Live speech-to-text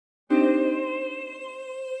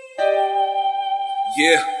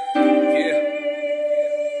Yeah,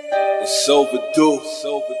 it's overdue.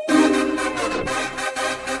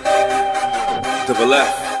 To the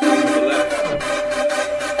left.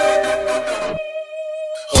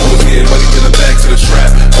 Always getting money to the back to the trap.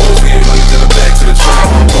 Always getting money to the back to the trap.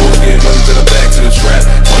 Always getting money to the back to the trap.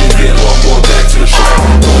 Money getting long, going back to the trap.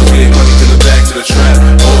 Always getting money to the back to the trap.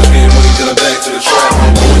 Always getting money to the back to the trap.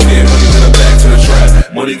 Always getting money to the back to the trap.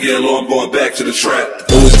 Money getting long, going back to the trap.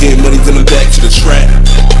 Always getting money to the back to the trap.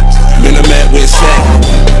 Man, I'm at where it's at.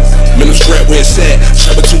 Man, I'm strapped where it's at.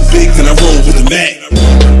 Chopper too big, then I roll with the Mac.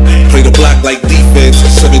 Play the block like defense.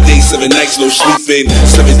 7 days, 7 nights, no sleeping.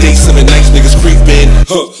 7 days, 7 nights, niggas creeping.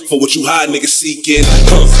 For what you hide, niggas seeking.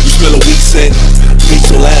 You smell a weak scent. Beat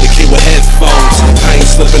so loud, it came with headphones. I ain't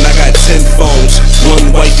slipping, I got 10 phones.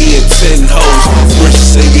 1 wifey and 10 hoes. British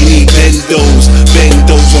say we need bendos.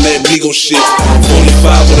 Bendos on that legal shit.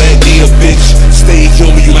 45 on that deal, bitch. Stay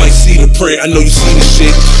human, you might see the print. I know you see the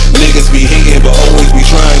shit. Niggas be hating, but always be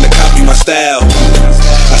trying to copy my style.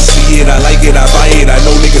 I see it, I like it, I buy it. I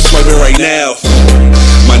know niggas swiping right now.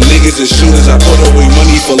 My niggas is shooters, I put away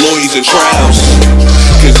money for lawyers and trials.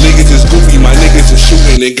 Cause niggas is goofy, my niggas is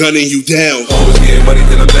shooting and gunning you down. Always getting money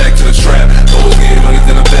to the back to the trap. Always getting money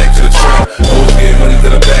to the back to the trap. Always getting money to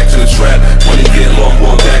the back to the trap. Money getting long,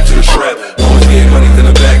 going back to the trap. Always getting money to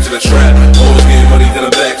the back to the trap. Always getting money to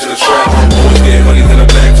the back to the trap. Always getting money to the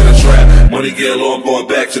back to the trap. Money getting long, going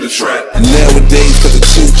back to the trap. And nowadays, cause the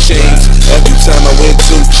 2 chains. Every time I wear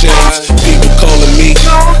 2 chains, people calling me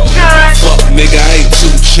fuck nigga, I ain't 2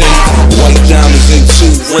 chains. White diamonds in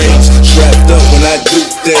 2 rings. Strapped up when I do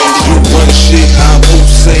things. You run shit, I'm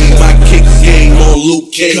Hussein. My kick game on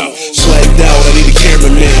Luke K. Swagged out, I need a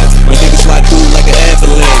cameraman. My niggas slide through like an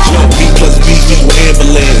avalanche. B plus B equal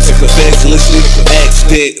ambulance. If the feds listening,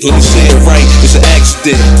 accident. Let me say it right, it's an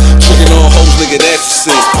accident. Tricking on hoes, nigga, that's a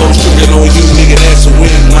sin. Hoes tricking on you, nigga, that's a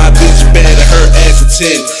win. My bitch bad at her ass a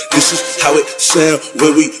 10. This is how it sound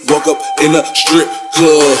when we walk up in a strip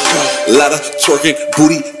club. A lot of twerking,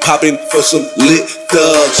 booty popping for some lit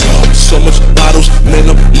thugs. So much bottles, man,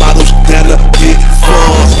 them models down to get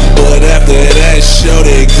fucked. But after that, show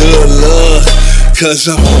that good luck. Cause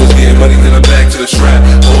I'm always getting money to the back to the trap.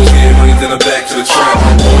 Always getting money to the back to the trap.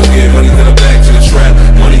 Always getting money to the back to the trap.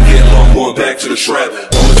 Money getting long, going back to the trap.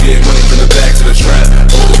 Always getting money to the back to the trap.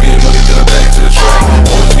 Always getting money to the back to the trap.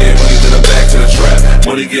 Always getting money to the back to the trap.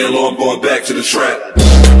 Money getting long, going back to the trap.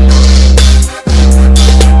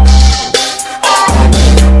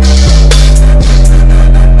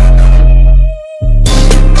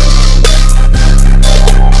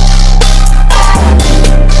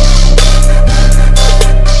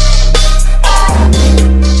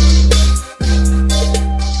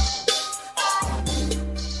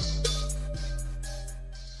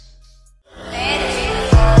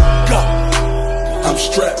 I'm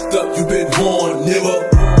strapped up, you been warned, nigga.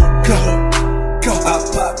 I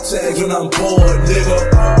pop tags when I'm bored, nigga.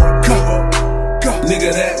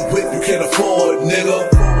 Nigga, that whip you can't afford, nigga.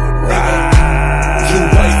 You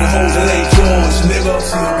wife and hoes that ain't yours, nigga.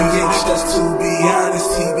 TBH, that's to be honest.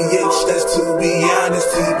 TBH, that's to be honest.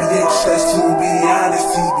 TBH, that's to be honest.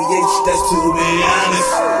 TBH, that's to be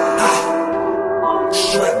honest.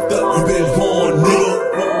 Strapped up, you been warned, nigga.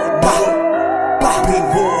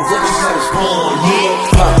 Been warned, right since I was born, nigga.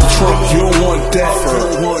 Pop the trunk, you don't want that.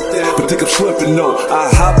 But think I'm slipping, no. I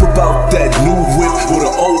hop about that new whip with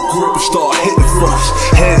an old grip and start hitting fronts.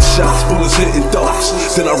 Headshots, bullets hitting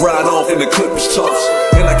thoughts. Then I ride off and the clip is tossed.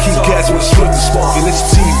 And I keep gas with a swift spark. And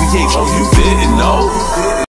it's TBH, oh you didn't know.